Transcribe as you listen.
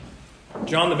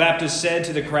John the Baptist said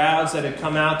to the crowds that had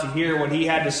come out to hear what he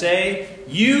had to say,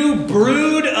 "You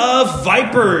brood of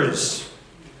vipers!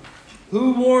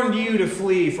 Who warned you to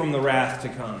flee from the wrath to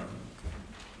come?"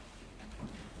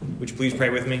 Would you please pray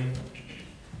with me?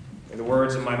 May the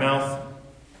words of my mouth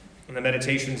and the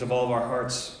meditations of all of our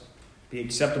hearts be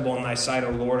acceptable in thy sight, O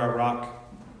Lord, our rock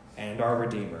and our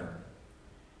Redeemer.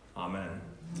 Amen.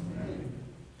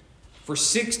 For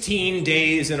 16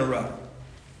 days in a row,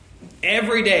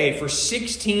 every day for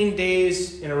 16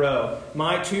 days in a row,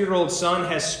 my 2-year-old son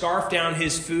has scarfed down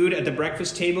his food at the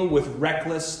breakfast table with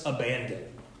reckless abandon.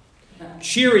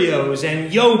 Cheerios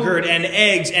and yogurt and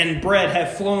eggs and bread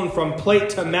have flown from plate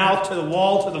to mouth to the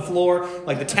wall to the floor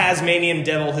like the Tasmanian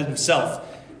devil himself.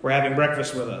 We're having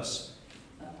breakfast with us.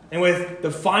 And with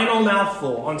the final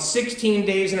mouthful on 16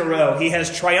 days in a row, he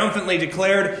has triumphantly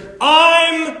declared,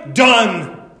 "I'm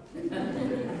done!"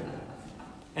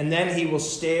 And then he will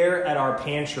stare at our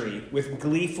pantry with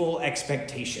gleeful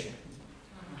expectation.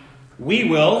 We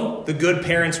will, the good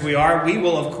parents we are, we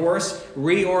will, of course,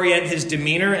 reorient his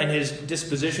demeanor and his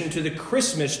disposition to the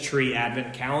Christmas tree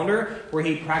advent calendar, where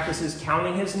he practices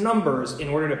counting his numbers in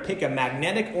order to pick a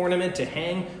magnetic ornament to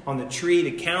hang on the tree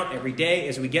to count every day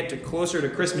as we get closer to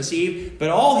Christmas Eve. But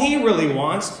all he really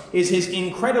wants is his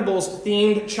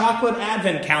Incredibles-themed chocolate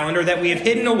advent calendar that we have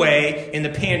hidden away in the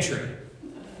pantry.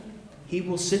 He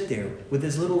will sit there with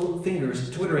his little fingers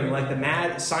twiddling like the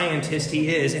mad scientist he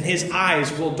is, and his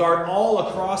eyes will dart all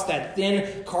across that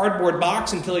thin cardboard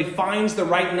box until he finds the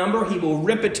right number. He will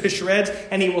rip it to shreds,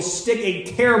 and he will stick a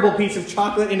terrible piece of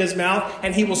chocolate in his mouth,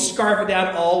 and he will scarf it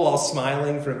down all while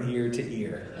smiling from ear to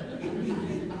ear.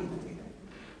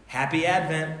 Happy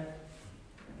Advent.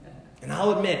 And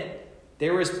I'll admit,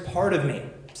 there is part of me,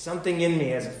 something in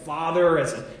me as a father,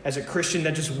 as a Christian,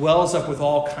 that just wells up with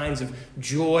all kinds of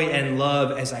joy and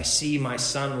love as I see my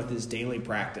son with his daily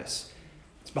practice.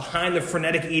 It's behind the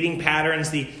frenetic eating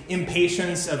patterns, the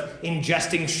impatience of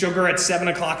ingesting sugar at 7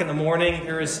 o'clock in the morning.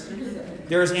 There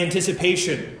is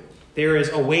anticipation. There is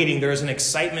awaiting. There is an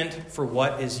excitement for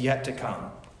what is yet to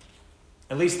come.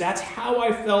 At least that's how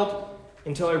I felt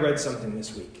until I read something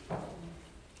this week.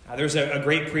 There's a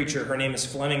great preacher. Her name is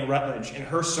Fleming Rutledge, and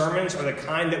her sermons are the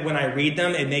kind that when I read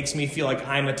them, it makes me feel like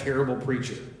I'm a terrible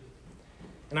preacher.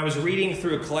 And I was reading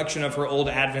through a collection of her old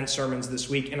Advent sermons this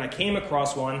week, and I came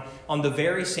across one on the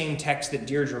very same text that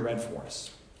Deirdre read for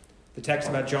us, the text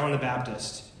about John the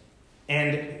Baptist.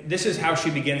 And this is how she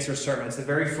begins her sermon. It's the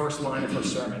very first line of her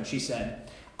sermon. She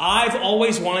said, "I've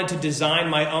always wanted to design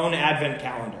my own Advent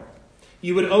calendar.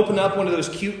 You would open up one of those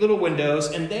cute little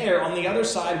windows, and there on the other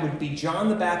side would be John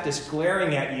the Baptist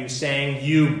glaring at you saying,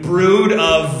 'You brood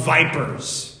of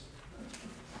vipers.'"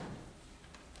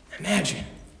 Imagine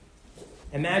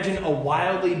a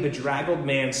wildly bedraggled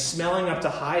man smelling up to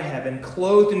high heaven,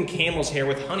 clothed in camel's hair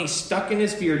with honey stuck in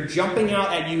his beard, jumping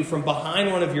out at you from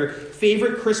behind one of your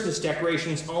favorite Christmas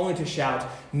decorations only to shout,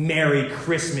 "Merry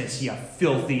Christmas, you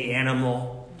filthy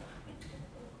animal."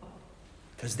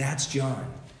 Because that's John.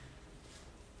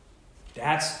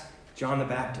 That's John the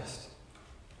Baptist.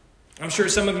 I'm sure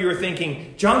some of you are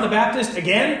thinking, John the Baptist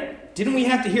again? Didn't we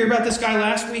have to hear about this guy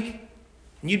last week?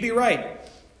 And you'd be right.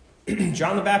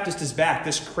 John the Baptist is back.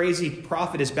 This crazy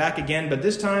prophet is back again, but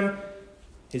this time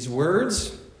his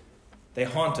words, they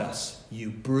haunt us. "You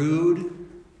brood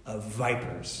of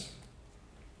vipers."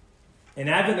 In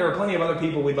Advent, there are plenty of other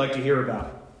people we'd like to hear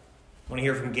about. I want to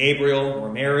hear from Gabriel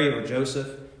or Mary or Joseph.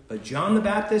 But John the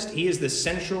Baptist, he is the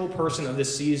central person of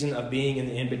this season of being in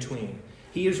the in-between.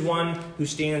 He is one who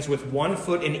stands with one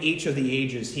foot in each of the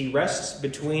ages. He rests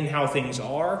between how things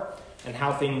are and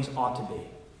how things ought to be.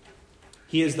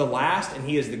 He is the last and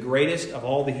he is the greatest of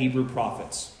all the Hebrew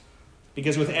prophets.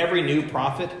 Because with every new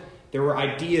prophet, there were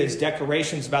ideas,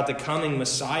 declarations about the coming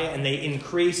Messiah, and they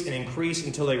increase and increase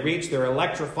until they reach their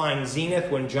electrifying zenith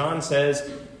when John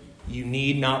says, "You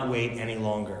need not wait any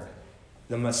longer.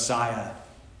 The Messiah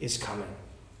is coming."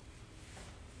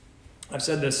 I've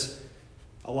said this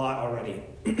a lot already,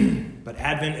 but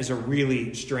Advent is a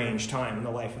really strange time in the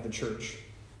life of the church.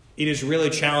 It is really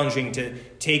challenging to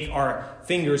take our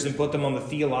fingers and put them on the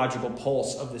theological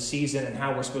pulse of the season and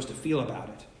how we're supposed to feel about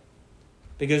it.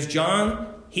 Because John,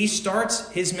 he starts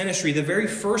his ministry, the very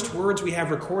first words we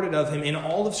have recorded of him in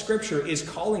all of Scripture is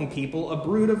calling people a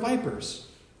brood of vipers.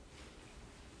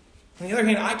 On the other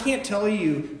hand, I can't tell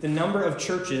you the number of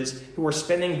churches who are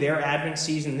spending their Advent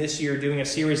season this year doing a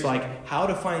series like How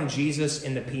to Find Jesus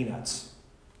in the Peanuts,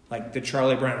 like the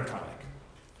Charlie Brown comic.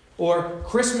 Or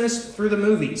Christmas Through the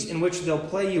Movies, in which they'll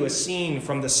play you a scene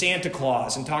from the Santa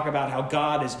Claus and talk about how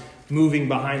God is moving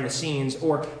behind the scenes.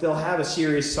 Or they'll have a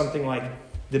series something like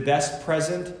The Best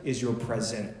Present is Your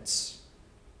Presents.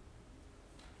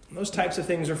 Those types of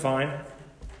things are fine.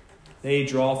 They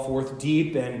draw forth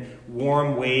deep and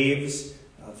warm waves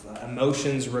of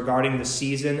emotions regarding the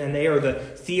season, and they are the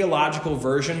theological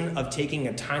version of taking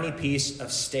a tiny piece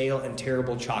of stale and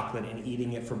terrible chocolate and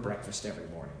eating it for breakfast every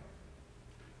morning.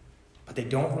 But they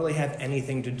don't really have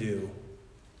anything to do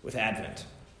with Advent.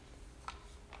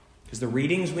 Because the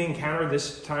readings we encounter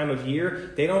this time of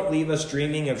year, they don't leave us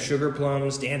dreaming of sugar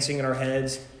plums dancing in our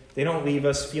heads. They don't leave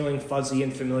us feeling fuzzy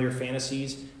and familiar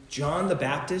fantasies. John the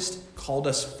Baptist called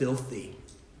us filthy.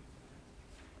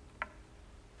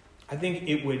 I think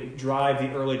it would drive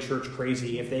the early church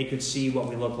crazy if they could see what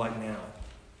we look like now,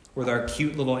 with our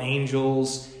cute little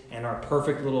angels and our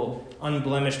perfect little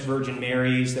unblemished Virgin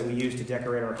Marys that we use to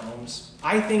decorate our homes.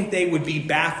 I think they would be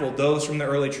baffled, those from the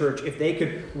early church, if they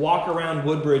could walk around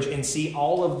Woodbridge and see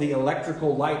all of the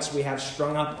electrical lights we have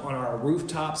strung up on our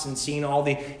rooftops and seeing all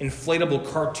the inflatable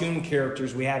cartoon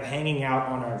characters we have hanging out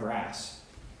on our grass.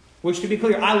 Which, to be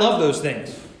clear, I love those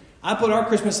things. I put our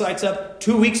Christmas lights up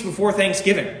 2 weeks before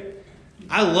Thanksgiving.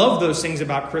 I love those things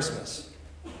about Christmas.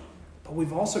 But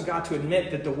we've also got to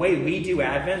admit that the way we do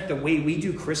Advent, the way we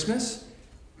do Christmas,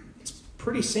 it's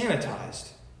pretty sanitized.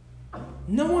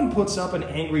 No one puts up an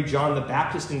angry John the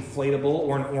Baptist inflatable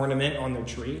or an ornament on their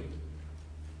tree.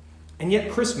 And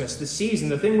yet Christmas, the season,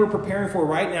 the thing we're preparing for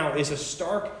right now, is a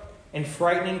stark and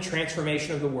frightening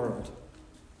transformation of the world.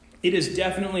 It is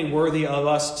definitely worthy of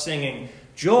us singing,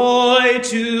 "Joy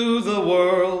to the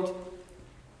world."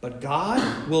 But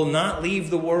God will not leave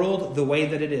the world the way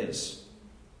that it is.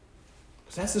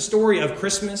 Because that's the story of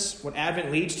Christmas, what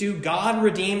Advent leads to. God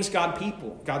redeems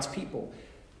God's people.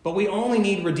 But we only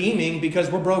need redeeming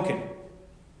because we're broken.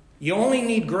 You only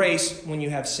need grace when you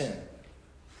have sin.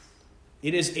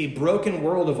 It is a broken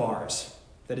world of ours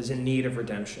that is in need of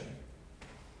redemption.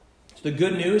 So the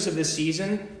good news of this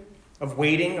season of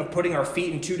waiting, of putting our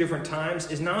feet in two different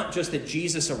times, is not just that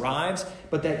Jesus arrives,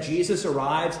 but that Jesus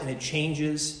arrives and it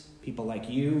changes people like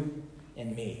you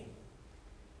and me.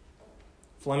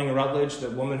 Fleming Rutledge, the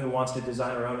woman who wants to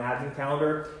design her own Advent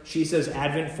calendar, she says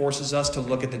Advent forces us to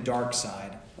look at the dark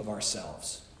side of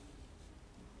ourselves.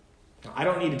 Now, I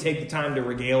don't need to take the time to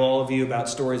regale all of you about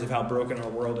stories of how broken our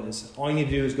world is. All you need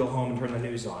to do is go home and turn the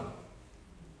news on.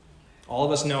 All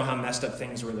of us know how messed up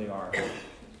things really are.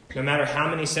 No matter how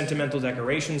many sentimental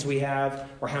decorations we have,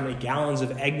 or how many gallons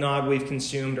of eggnog we've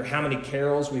consumed, or how many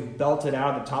carols we've belted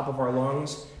out at the top of our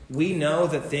lungs, we know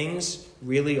that things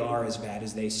really are as bad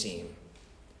as they seem.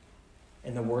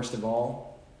 And the worst of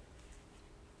all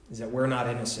is that we're not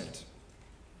innocent.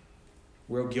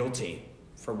 We're guilty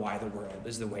for why the world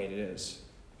is the way it is.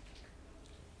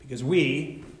 Because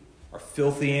we are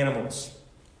filthy animals.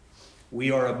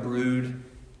 We are a brood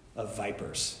of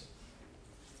vipers.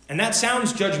 And that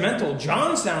sounds judgmental.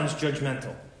 John sounds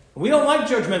judgmental. We don't like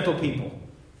judgmental people.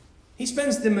 He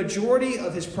spends the majority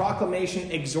of his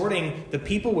proclamation exhorting the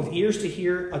people with ears to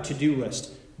hear a to-do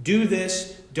list. Do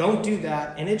this, don't do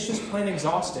that, and it's just plain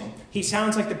exhausting. He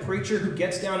sounds like the preacher who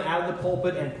gets down out of the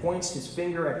pulpit and points his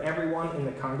finger at everyone in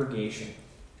the congregation.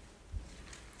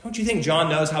 Don't you think John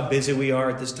knows how busy we are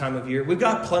at this time of year? We've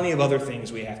got plenty of other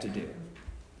things we have to do.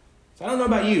 So I don't know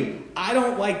about you. I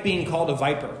don't like being called a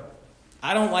viper.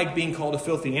 I don't like being called a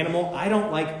filthy animal. I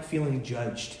don't like feeling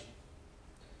judged.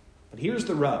 But here's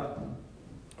the rub.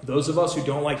 Those of us who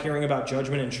don't like hearing about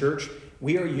judgment in church,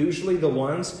 we are usually the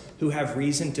ones who have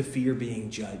reason to fear being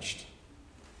judged.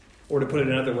 Or to put it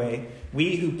another way,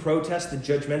 we who protest the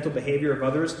judgmental behavior of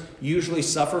others usually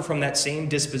suffer from that same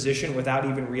disposition without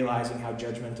even realizing how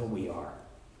judgmental we are.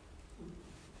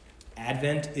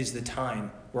 Advent is the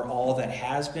time where all that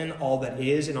has been, all that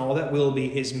is, and all that will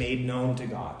be is made known to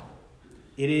God.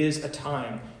 It is a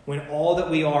time when all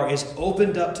that we are is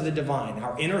opened up to the divine.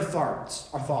 Our inner thoughts,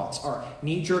 our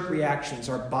knee-jerk reactions,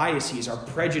 our biases, our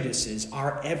prejudices,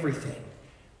 our everything.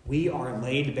 We are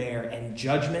laid bare, and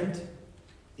judgment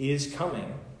is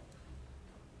coming.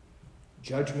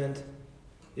 Judgment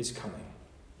is coming.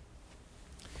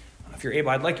 If you're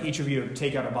able, I'd like each of you to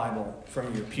take out a Bible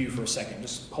from your pew for a second.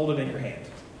 Just hold it in your hand.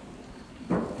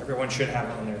 Everyone should have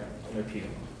it on their pew.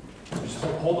 Just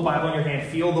hold the Bible in your hand.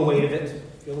 Feel the weight of it.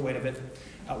 Feel the weight of it.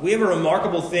 We have a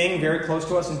remarkable thing very close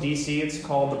to us in D.C. It's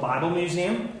called the Bible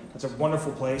Museum. It's a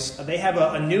wonderful place. They have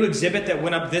a new exhibit that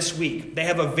went up this week. They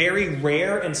have a very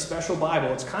rare and special Bible.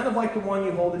 It's kind of like the one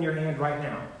you hold in your hand right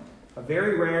now. A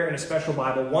very rare and a special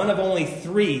Bible. One of only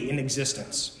 3 in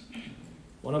existence.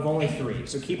 One of only 3.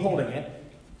 So keep holding it.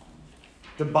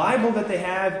 The Bible that they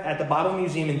have at the Bible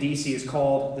Museum in D.C. is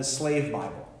called the Slave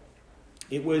Bible.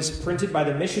 It was printed by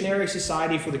the Missionary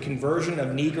Society for the Conversion of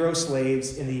Negro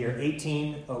Slaves in the year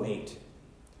 1808.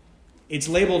 It's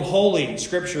labeled Holy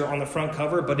Scripture on the front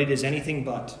cover, but it is anything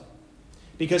but.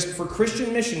 Because for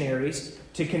Christian missionaries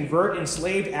to convert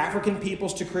enslaved African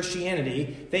peoples to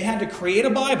Christianity, they had to create a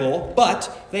Bible,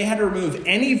 but they had to remove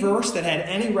any verse that had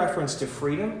any reference to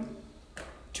freedom,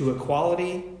 to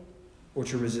equality, or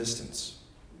to resistance.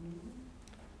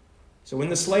 So in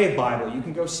the slave Bible, you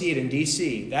can go see it in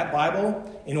D.C., that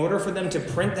Bible, in order for them to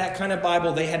print that kind of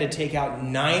Bible, they had to take out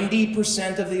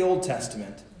 90% of the Old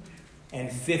Testament and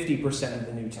 50% of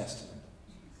the New Testament.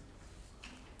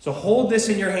 So hold this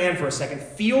in your hand for a second.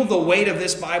 Feel the weight of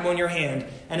this Bible in your hand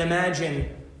and imagine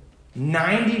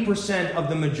 90% of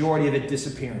the majority of it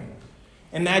disappearing.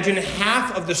 Imagine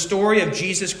half of the story of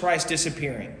Jesus Christ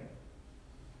disappearing.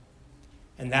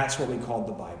 And that's what we call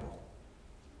the Bible.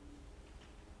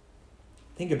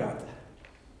 Think about that.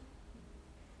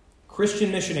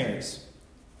 Christian missionaries,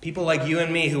 people like you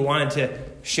and me who wanted to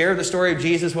share the story of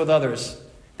Jesus with others.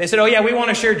 They said, oh yeah, we want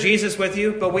to share Jesus with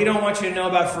you, but we don't want you to know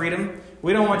about freedom.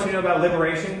 We don't want you to know about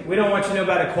liberation. We don't want you to know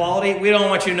about equality. We don't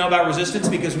want you to know about resistance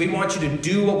because we want you to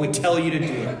do what we tell you to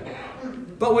do.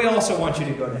 But we also want you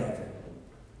to go to heaven.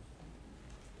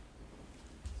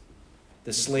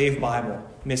 The slave Bible,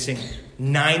 missing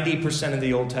 90% of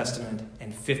the Old Testament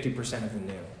and 50% of the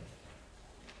New.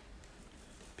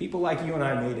 People like you and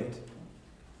I made it.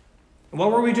 And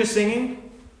what were we just singing?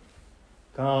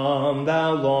 Come,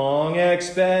 thou long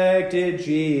expected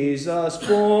Jesus,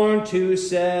 born to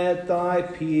set thy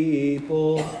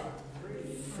people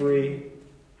free.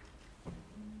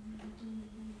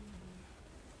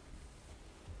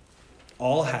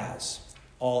 All has,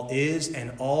 all is,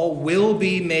 and all will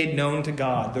be made known to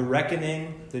God. The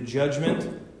reckoning, the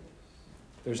judgment,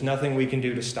 there's nothing we can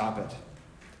do to stop it.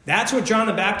 That's what John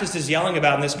the Baptist is yelling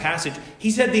about in this passage.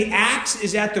 He said the axe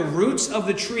is at the roots of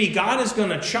the tree. God is going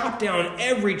to chop down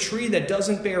every tree that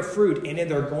doesn't bear fruit, and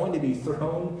they're going to be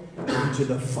thrown into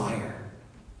the fire.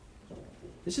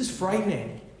 This is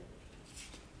frightening.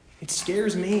 It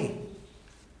scares me.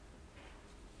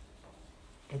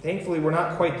 And thankfully, we're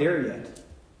not quite there yet.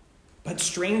 But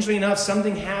strangely enough,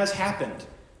 something has happened.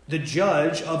 The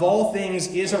judge of all things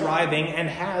is arriving and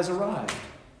has arrived.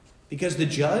 Because the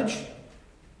judge,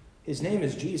 his name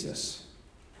is Jesus.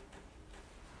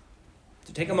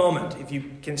 So take a moment, if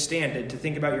you can stand it, to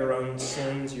think about your own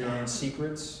sins, your own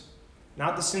secrets.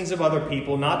 Not the sins of other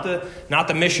people, not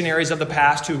the missionaries of the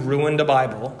past who ruined the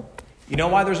Bible. You know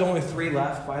why there's only 3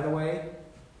 left, by the way?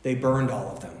 They burned all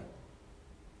of them.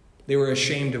 They were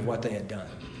ashamed of what they had done.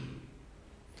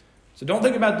 So don't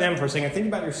think about them for a second. Think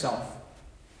about yourself.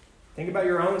 Think about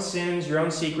your own sins, your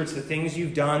own secrets, the things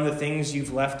you've done, the things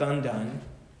you've left undone,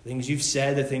 the things you've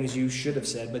said, the things you should have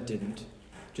said but didn't.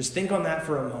 Just think on that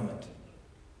for a moment.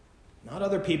 Not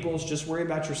other people's, just worry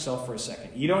about yourself for a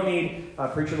second. You don't need a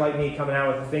preacher like me coming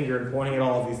out with a finger and pointing at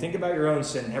all of you. Think about your own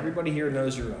sin. Everybody here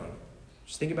knows your own.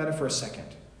 Just think about it for a second.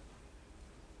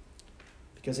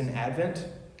 Because in Advent,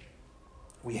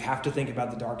 we have to think about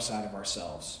the dark side of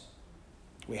ourselves.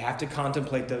 We have to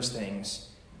contemplate those things.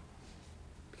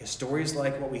 Because stories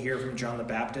like what we hear from John the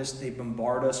Baptist, they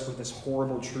bombard us with this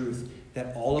horrible truth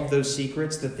that all of those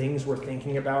secrets, the things we're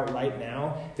thinking about right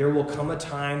now, there will come a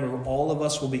time where all of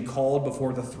us will be called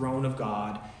before the throne of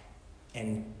God,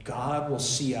 and God will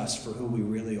see us for who we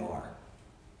really are.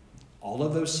 All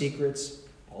of those secrets,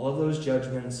 all of those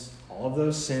judgments, all of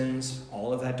those sins,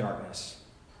 all of that darkness.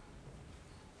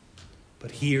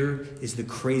 But here is the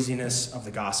craziness of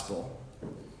the gospel.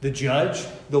 The judge,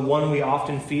 the one we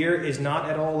often fear, is not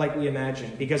at all like we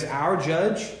imagine. Because our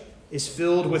judge is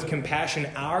filled with compassion.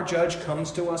 Our judge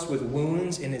comes to us with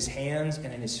wounds in his hands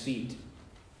and in his feet.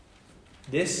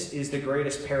 This is the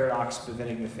greatest paradox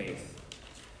befitting the faith.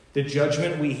 The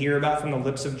judgment we hear about from the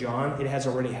lips of John, it has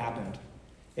already happened.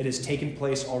 It has taken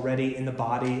place already in the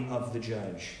body of the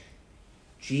judge.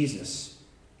 Jesus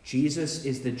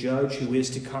is the judge who is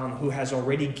to come, who has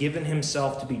already given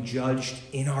himself to be judged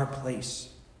in our place.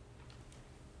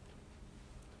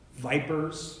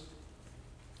 Vipers,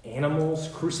 animals,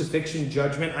 crucifixion,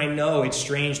 judgment. I know it's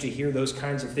strange to hear those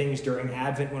kinds of things during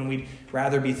Advent when we'd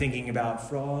rather be thinking about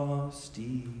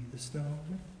Frosty the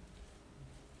Snowman.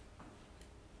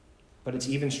 But it's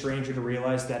even stranger to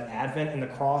realize that Advent and the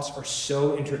cross are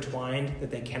so intertwined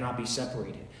that they cannot be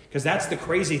separated. Because that's the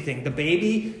crazy thing. The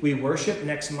baby we worship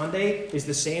next Monday is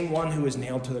the same one who is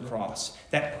nailed to the cross.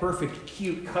 That perfect,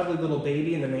 cute, cuddly little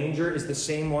baby in the manger is the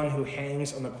same one who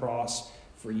hangs on the cross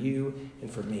for you and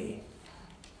for me.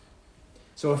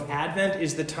 So if Advent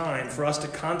is the time for us to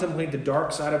contemplate the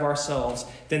dark side of ourselves,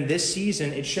 then this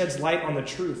season it sheds light on the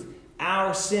truth.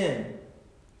 Our sin,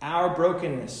 our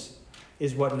brokenness,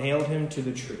 is what nailed him to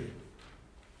the tree.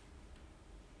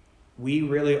 we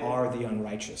really are the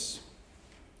unrighteous.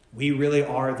 We really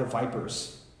are the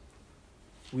vipers.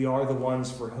 We are the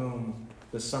ones for whom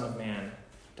the Son of Man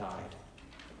died.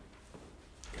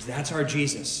 Because that's our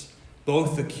Jesus,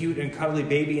 both the cute and cuddly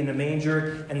baby in the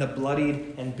manger and the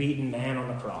bloodied and beaten man on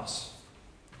the cross.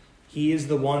 He is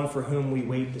the one for whom we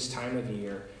wait this time of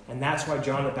year, and that's why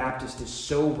John the Baptist is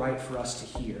so right for us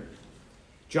to hear.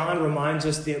 John reminds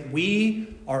us that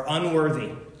we are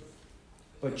unworthy,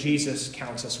 but Jesus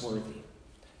counts us worthy.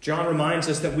 John reminds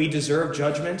us that we deserve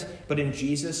judgment, but in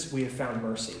Jesus we have found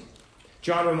mercy.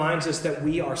 John reminds us that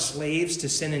we are slaves to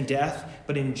sin and death,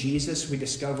 but in Jesus we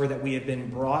discover that we have been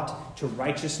brought to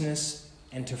righteousness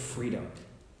and to freedom.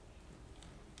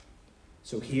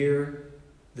 So hear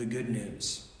the good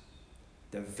news,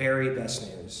 the very best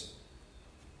news.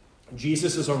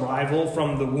 Jesus' arrival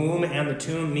from the womb and the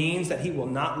tomb means that he will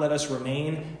not let us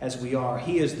remain as we are.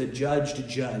 He is the judged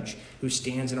judge who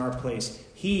stands in our place.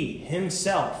 He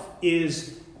himself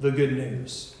is the good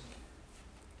news.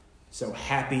 So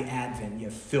happy Advent, you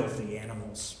filthy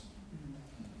animals.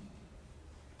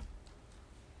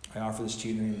 I offer this to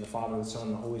you in the name of the Father, the Son,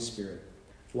 and the Holy Spirit,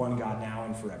 one God now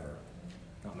and forever.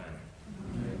 Amen.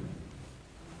 Amen.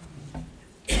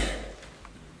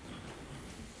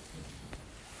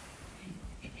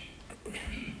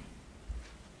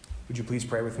 Would you please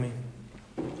pray with me?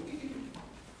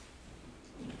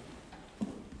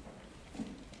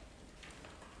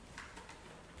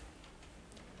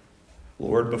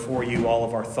 Lord, before you all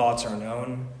of our thoughts are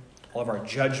known, all of our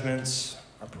judgments,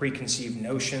 our preconceived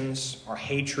notions, our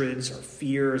hatreds, our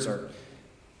fears, our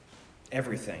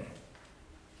everything.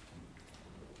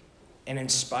 And in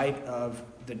spite of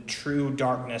the true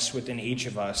darkness within each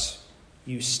of us,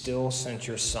 you still sent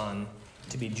your Son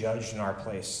to be judged in our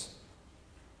place.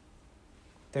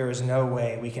 There is no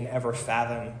way we can ever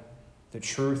fathom the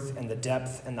truth and the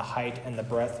depth and the height and the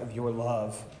breadth of your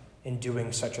love in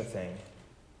doing such a thing.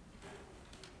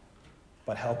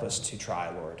 But help us to try,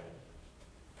 Lord.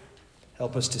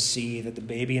 Help us to see that the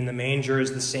baby in the manger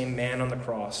is the same man on the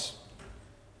cross.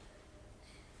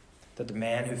 That the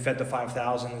man who fed the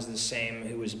 5,000 is the same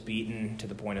who was beaten to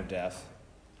the point of death.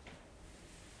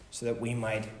 So that we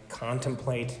might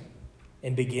contemplate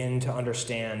and begin to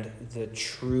understand the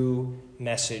true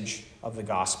message of the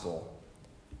gospel,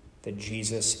 that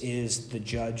Jesus is the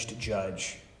judged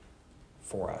judge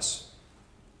for us.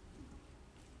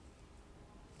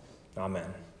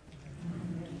 Amen.